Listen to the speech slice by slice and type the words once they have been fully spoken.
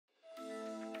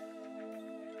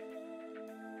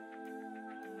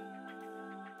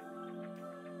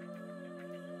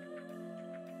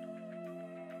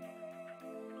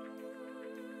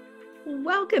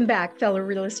Welcome back, fellow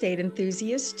real estate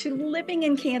enthusiasts, to Living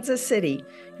in Kansas City,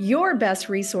 your best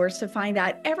resource to find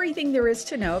out everything there is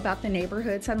to know about the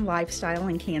neighborhoods and lifestyle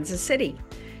in Kansas City.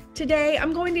 Today,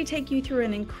 I'm going to take you through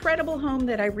an incredible home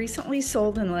that I recently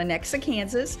sold in Lenexa,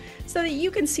 Kansas, so that you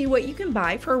can see what you can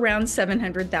buy for around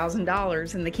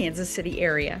 $700,000 in the Kansas City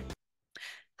area.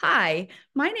 Hi,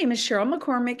 my name is Sheryl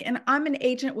McCormick, and I'm an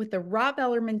agent with the Rob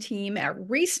Ellerman team at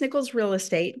ReeceNichols Real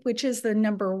Estate, which is the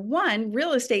 #1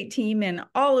 real estate team in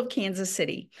all of Kansas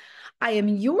City. I am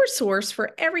your source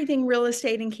for everything real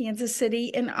estate in Kansas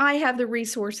City, and I have the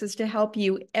resources to help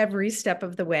you every step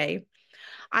of the way.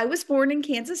 I was born in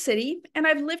Kansas City, and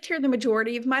I've lived here the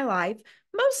majority of my life,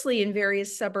 mostly in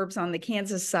various suburbs on the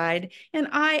Kansas side, and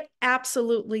I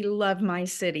absolutely love my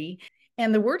city.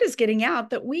 And the word is getting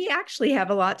out that we actually have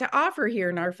a lot to offer here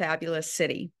in our fabulous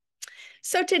city.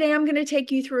 So today I'm going to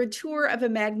take you through a tour of a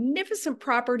magnificent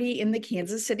property in the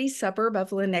Kansas City suburb of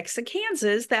Lenexa,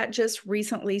 Kansas that just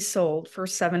recently sold for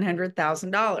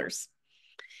 $700,000.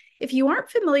 If you aren't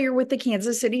familiar with the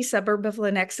Kansas City suburb of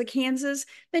Lenexa, Kansas,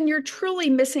 then you're truly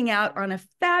missing out on a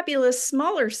fabulous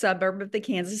smaller suburb of the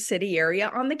Kansas City area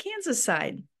on the Kansas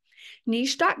side.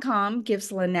 Niche.com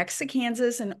gives Lenexa,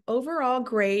 Kansas an overall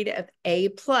grade of A+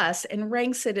 and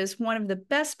ranks it as one of the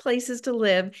best places to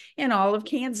live in all of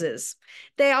Kansas.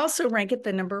 They also rank it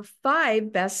the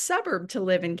 #5 best suburb to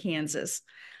live in Kansas.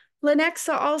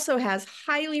 Lenexa also has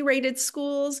highly rated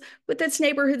schools, with its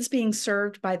neighborhoods being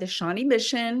served by the Shawnee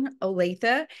Mission,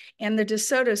 Olathe, and the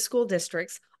DeSoto school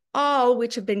districts, all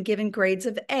which have been given grades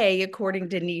of A according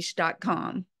to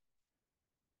Niche.com.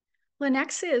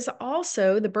 Lenexa is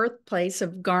also the birthplace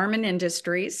of Garmin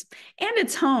Industries, and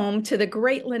it's home to the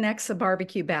Great Lenexa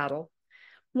Barbecue Battle.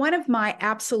 One of my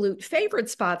absolute favorite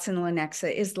spots in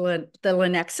Lenexa is the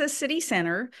Lenexa City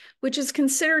Center, which is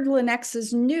considered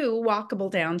Lenexa's new walkable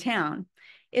downtown.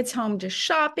 It's home to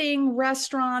shopping,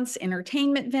 restaurants,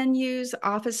 entertainment venues,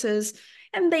 offices,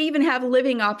 and they even have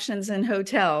living options in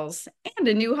hotels and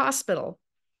a new hospital.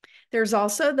 There's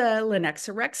also the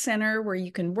Lenexa Rec Center where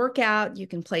you can work out, you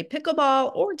can play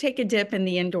pickleball, or take a dip in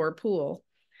the indoor pool.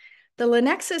 The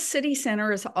Lenexa City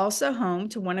Center is also home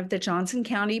to one of the Johnson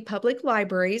County Public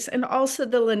Libraries and also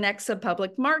the Lenexa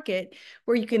Public Market,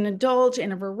 where you can indulge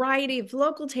in a variety of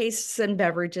local tastes and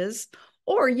beverages,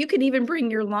 or you can even bring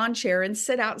your lawn chair and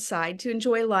sit outside to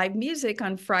enjoy live music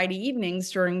on Friday evenings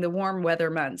during the warm weather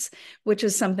months, which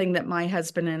is something that my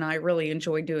husband and I really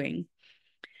enjoy doing.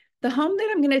 The home that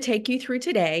I'm going to take you through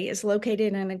today is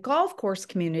located in a golf course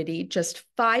community just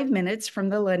 5 minutes from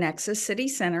the Lenexa City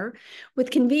Center,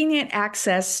 with convenient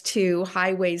access to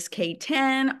highways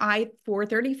K10,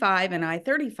 I-435, and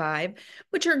I-35,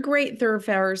 which are great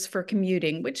thoroughfares for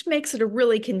commuting, which makes it a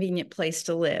really convenient place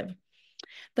to live.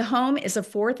 The home is a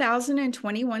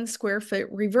 4,021 square foot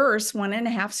reverse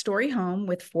 1.5-story home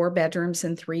with 4 bedrooms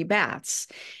and 3 baths.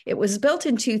 It was built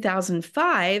in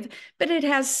 2005, but it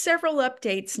has several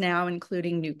updates now,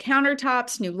 including new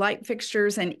countertops, new light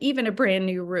fixtures, and even a brand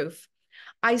new roof.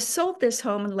 I sold this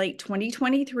home in late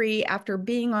 2023 after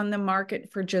being on the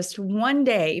market for just 1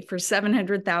 day for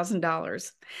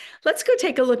 $700,000. Let's go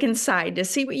take a look inside to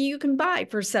see what you can buy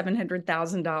for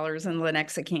 $700,000 in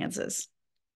Lenexa, Kansas.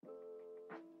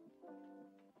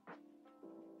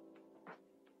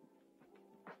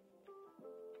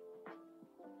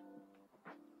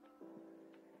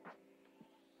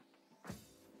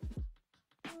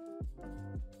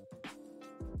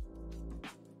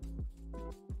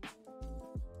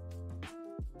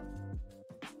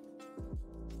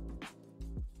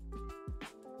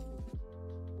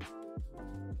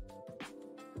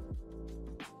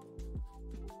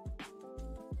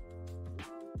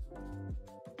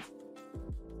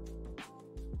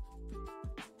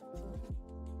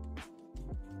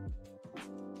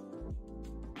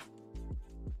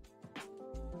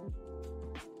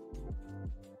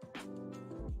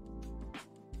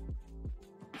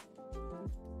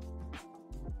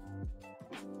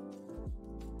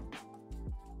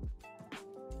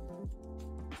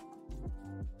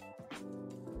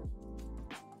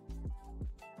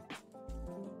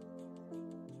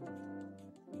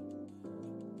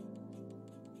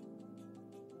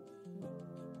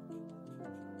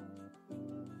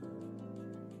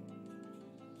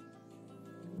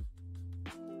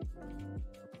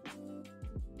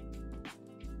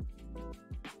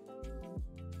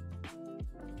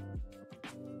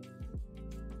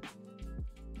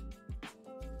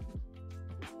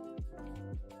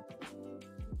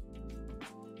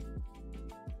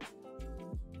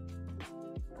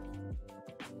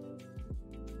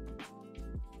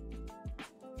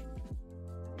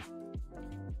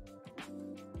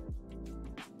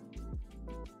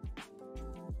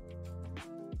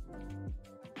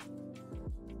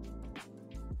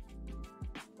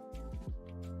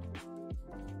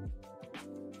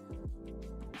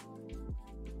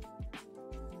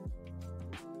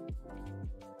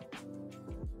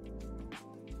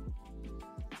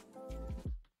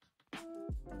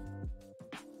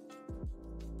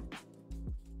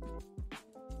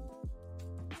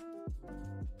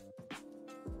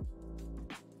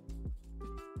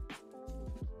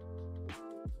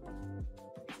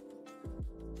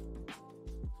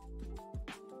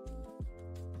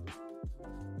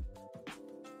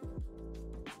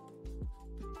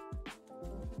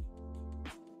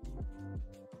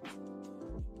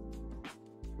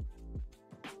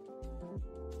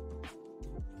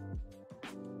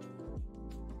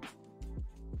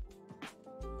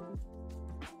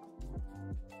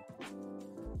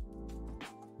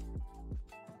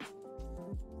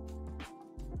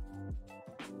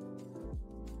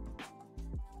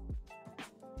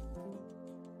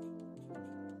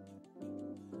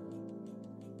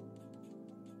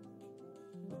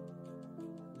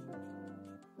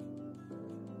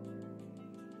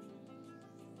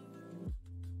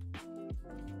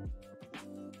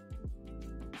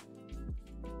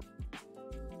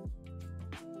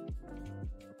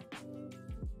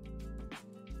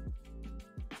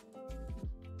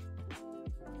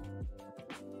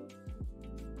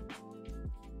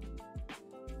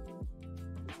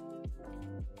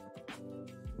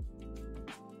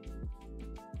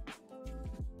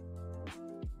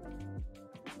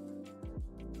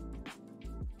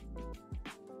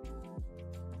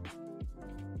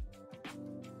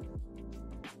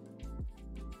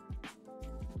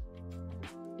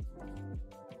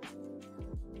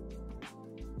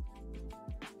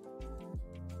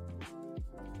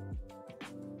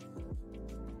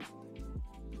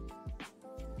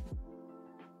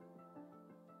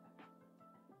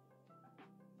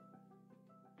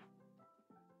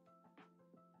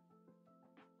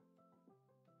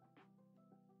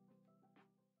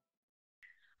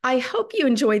 I hope you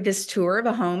enjoyed this tour of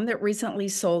a home that recently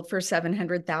sold for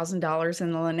 $700,000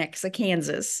 in Lenexa,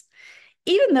 Kansas.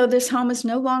 Even though this home is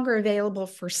no longer available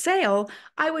for sale,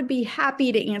 I would be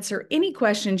happy to answer any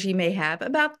questions you may have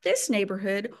about this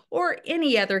neighborhood or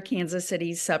any other Kansas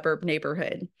City suburb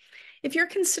neighborhood. If you're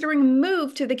considering a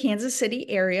move to the Kansas City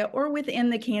area or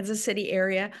within the Kansas City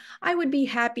area, I would be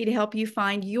happy to help you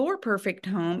find your perfect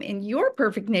home in your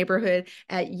perfect neighborhood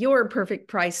at your perfect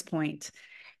price point.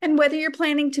 And whether you're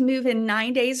planning to move in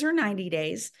 9 days or 90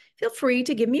 days, feel free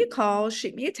to give me a call,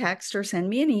 shoot me a text, or send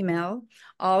me an email.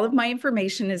 All of my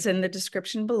information is in the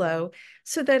description below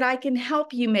so that I can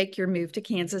help you make your move to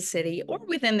Kansas City or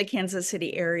within the Kansas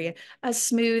City area a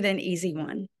smooth and easy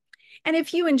one. And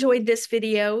if you enjoyed this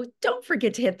video, don't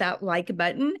forget to hit that like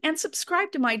button and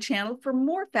subscribe to my channel for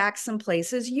more facts and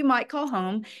places you might call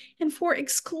home and for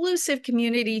exclusive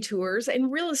community tours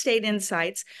and real estate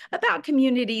insights about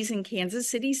communities in Kansas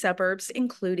City suburbs,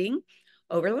 including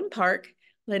Overland Park,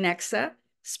 Lenexa,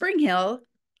 Spring Hill,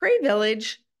 Prairie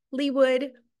Village,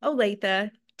 Leawood, Olathe,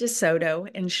 DeSoto,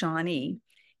 and Shawnee.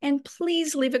 And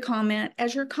please leave a comment,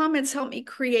 as your comments help me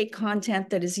create content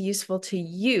that is useful to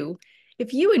you.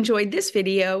 If you enjoyed this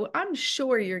video, I'm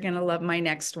sure you're going to love my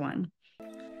next one.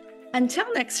 Until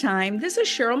next time, this is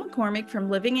Sheryl McCormick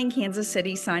from Living in Kansas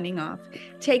City signing off.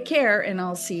 Take care, and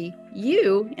I'll see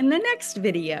you in the next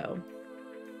video.